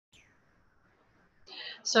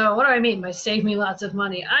So what do I mean by save me lots of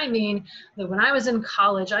money? I mean that when I was in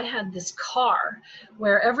college, I had this car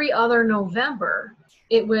where every other November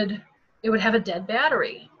it would have a dead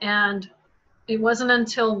battery. And it wasn't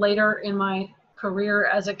until later in my career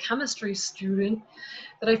as a chemistry student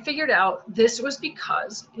that I figured out this was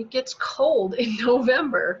because it gets cold in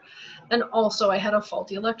November. And also I had a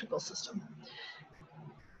faulty electrical system.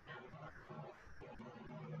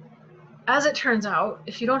 As it turns out,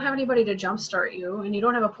 if you don't have anybody to jumpstart you and you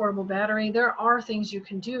don't have a portable battery, there are things you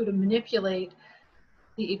can do to manipulate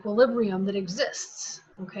the equilibrium that exists.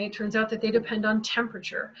 Okay, it turns out that they depend on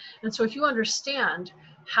temperature. And so if you understand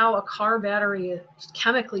how a car battery is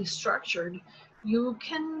chemically structured, you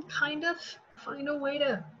can kind of find a way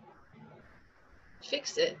to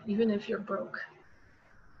fix it, even if you're broke.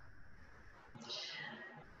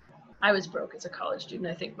 I was broke as a college student.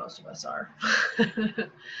 I think most of us are.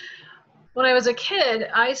 When I was a kid,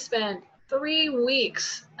 I spent 3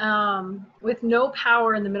 weeks with no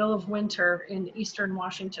power in the middle of winter in eastern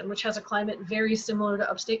Washington, which has a climate very similar to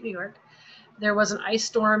upstate New York. There was an ice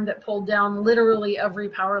storm that pulled down literally every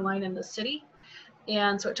power line in the city.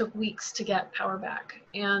 And so it took weeks to get power back.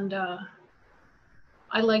 And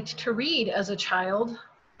I liked to read as a child,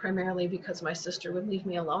 primarily because my sister would leave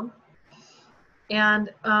me alone. And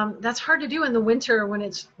that's hard to do in the winter when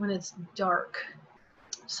it's dark.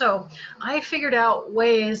 So I figured out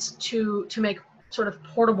ways to make sort of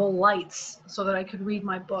portable lights so that I could read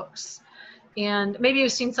my books. And maybe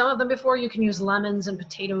you've seen some of them before. You can use lemons and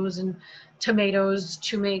potatoes and tomatoes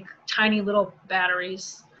to make tiny little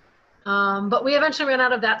batteries. But we eventually ran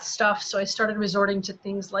out of that stuff, so I started resorting to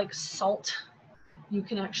things like salt. You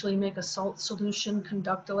can actually make a salt solution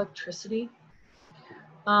conduct electricity.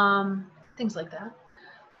 Things like that.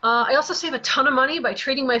 I also save a ton of money by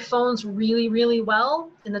treating my phones really, really well.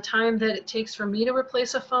 In the time that it takes for me to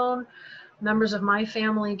replace a phone, members of my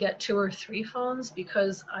family get 2 or 3 phones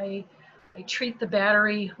because I treat the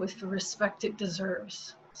battery with the respect it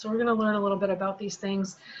deserves. So we're going to learn a little bit about these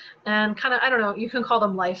things and kind of, I don't know, you can call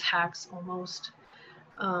them life hacks almost.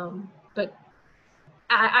 But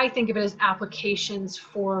I think of it as applications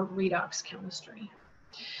for redox chemistry.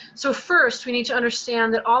 So first, we need to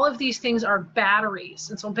understand that all of these things are batteries.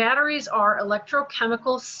 And so batteries are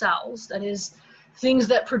electrochemical cells, that is, things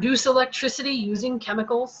that produce electricity using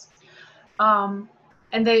chemicals. And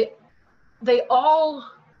they all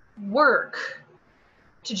work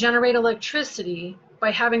to generate electricity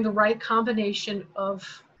by having the right combination of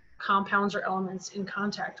compounds or elements in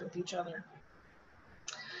contact with each other.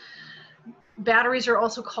 Batteries are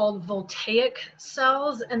also called voltaic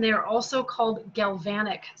cells, and they are also called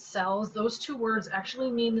galvanic cells. Those 2 words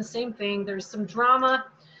actually mean the same thing. There's some drama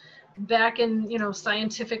back in,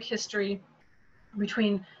 scientific history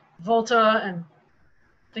between Volta and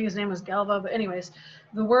I think his name was Galva, but anyways,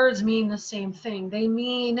 the words mean the same thing. They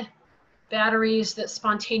mean batteries that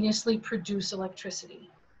spontaneously produce electricity.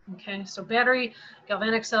 Okay, so battery,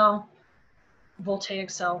 galvanic cell, voltaic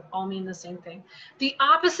cell all mean the same thing. The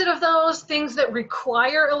opposite of those, things that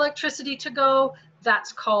require electricity to go,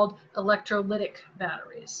 that's called electrolytic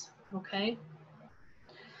batteries. Okay.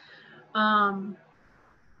 The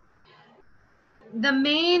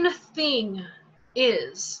main thing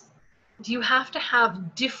is you have to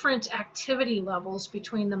have different activity levels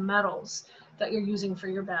between the metals that you're using for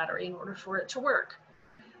your battery in order for it to work.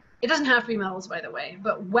 It doesn't have to be metals, by the way,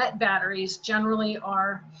 but wet batteries generally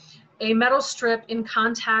are a metal strip in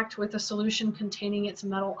contact with a solution containing its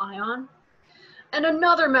metal ion, and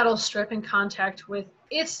another metal strip in contact with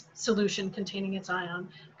its solution containing its ion,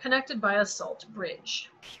 connected by a salt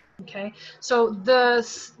bridge. Okay, so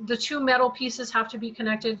the 2 metal pieces have to be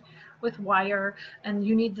connected with wire, and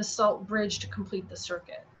you need the salt bridge to complete the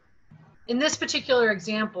circuit. In this particular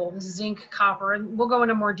example, this is zinc, copper, and we'll go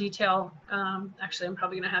into more detail. Actually, I'm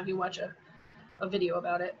probably going to have you watch a video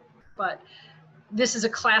about it, but this is a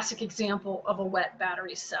classic example of a wet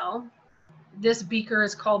battery cell. This beaker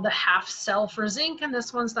is called the half cell for zinc, and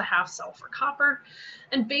this one's the half cell for copper.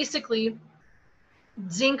 And basically,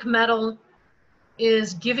 zinc metal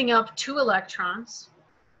is giving up 2 electrons,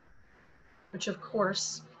 which of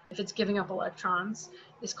course, if it's giving up electrons,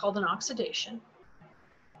 is called an oxidation.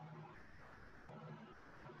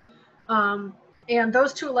 And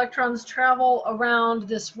those 2 electrons travel around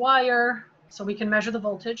this wire, so we can measure the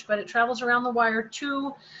voltage, but it travels around the wire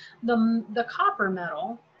to the copper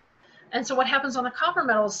metal. And so what happens on the copper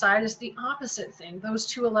metal side is the opposite thing. Those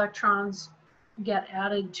 2 electrons get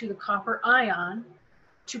added to the copper ion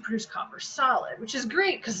to produce copper solid, which is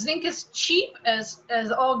great because zinc is cheap as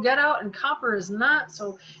all get out and copper is not.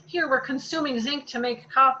 So here we're consuming zinc to make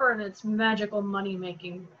copper, and it's magical money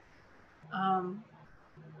making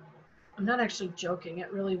I'm not actually joking.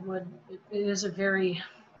 It really would. It is a very,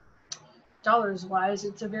 dollars wise,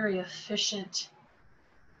 it's a very efficient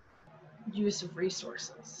use of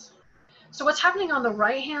resources. So what's happening on the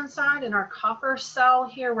right hand side in our copper cell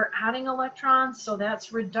here, we're adding electrons, so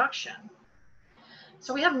that's reduction.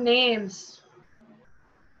 So we have names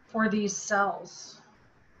for these cells.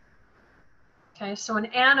 Okay, so an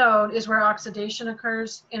anode is where oxidation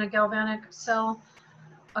occurs in a galvanic cell.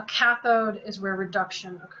 A cathode is where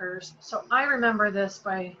reduction occurs. So I remember this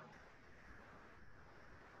by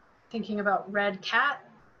thinking about red cat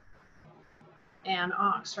and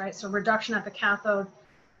ox, right? So reduction at the cathode,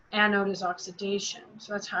 anode is oxidation.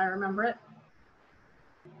 So that's how I remember it.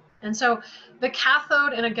 And so the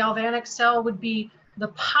cathode in a galvanic cell would be the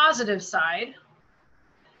positive side,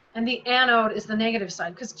 and the anode is the negative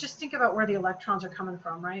side. Because just think about where the electrons are coming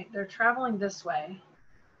from, right? They're traveling this way.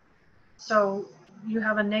 So you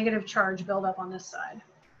have a negative charge build up on this side.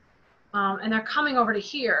 And they're coming over to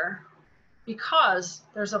here because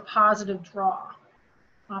there's a positive draw.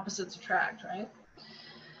 Opposites attract, right?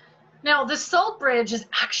 Now, the salt bridge is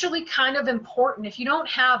actually kind of important. If you don't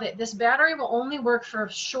have it, this battery will only work for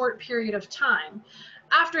a short period of time.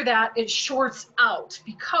 After that, it shorts out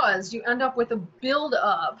because you end up with a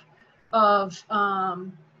buildup of, let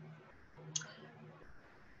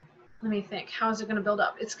me think, how is it going to build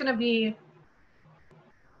up? It's going to be,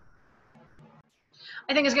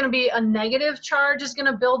 I think it's going to be a negative charge is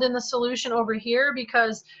going to build in the solution over here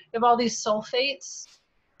because you have all these sulfates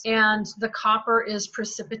and the copper is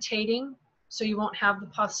precipitating, so you won't have the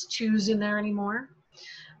 +2s in there anymore.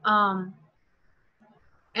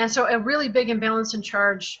 And so a really big imbalance in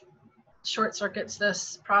charge short circuits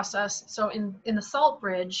this process. So in the salt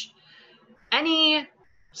bridge, any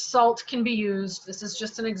salt can be used. This is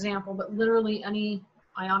just an example, but literally any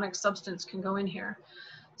ionic substance can go in here.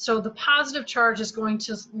 So the positive charge is going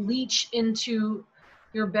to leach into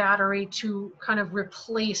your battery to kind of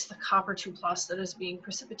replace the copper 2+ that is being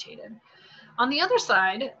precipitated. On the other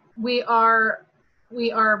side, we are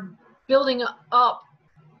building up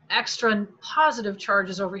extra positive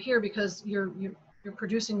charges over here because you're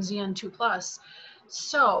producing Zn2+.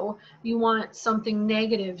 So you want something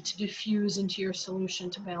negative to diffuse into your solution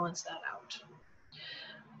to balance that out.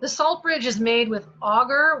 The salt bridge is made with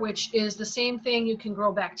agar, which is the same thing you can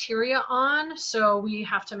grow bacteria on. So we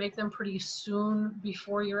have to make them pretty soon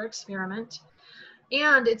before your experiment.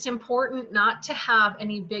 And it's important not to have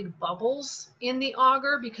any big bubbles in the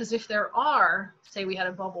agar, because if there are, say we had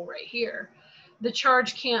a bubble right here, the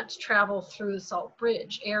charge can't travel through the salt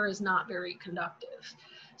bridge. Air is not very conductive.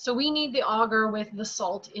 So we need the agar with the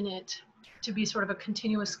salt in it to be sort of a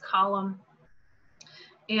continuous column.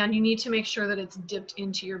 And you need to make sure that it's dipped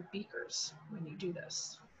into your beakers when you do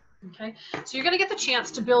this. Okay, so you're going to get the chance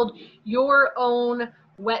to build your own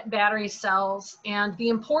wet battery cells. And the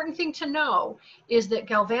important thing to know is that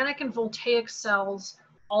galvanic and voltaic cells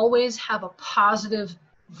always have a positive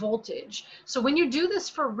voltage. So when you do this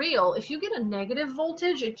for real, if you get a negative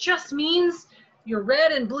voltage, it just means your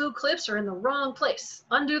red and blue clips are in the wrong place.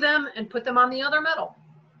 Undo them and put them on the other metal.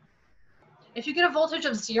 If you get a voltage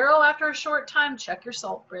of 0 after a short time, check your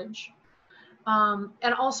salt bridge.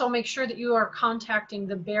 And also make sure that you are contacting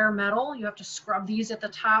the bare metal. You have to scrub these at the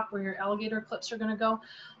top where your alligator clips are going to go.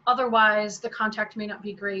 Otherwise, the contact may not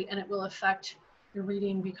be great and it will affect your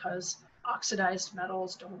reading because oxidized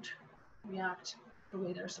metals don't react the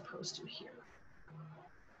way they're supposed to here.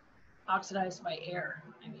 Oxidized by air,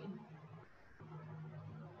 I mean.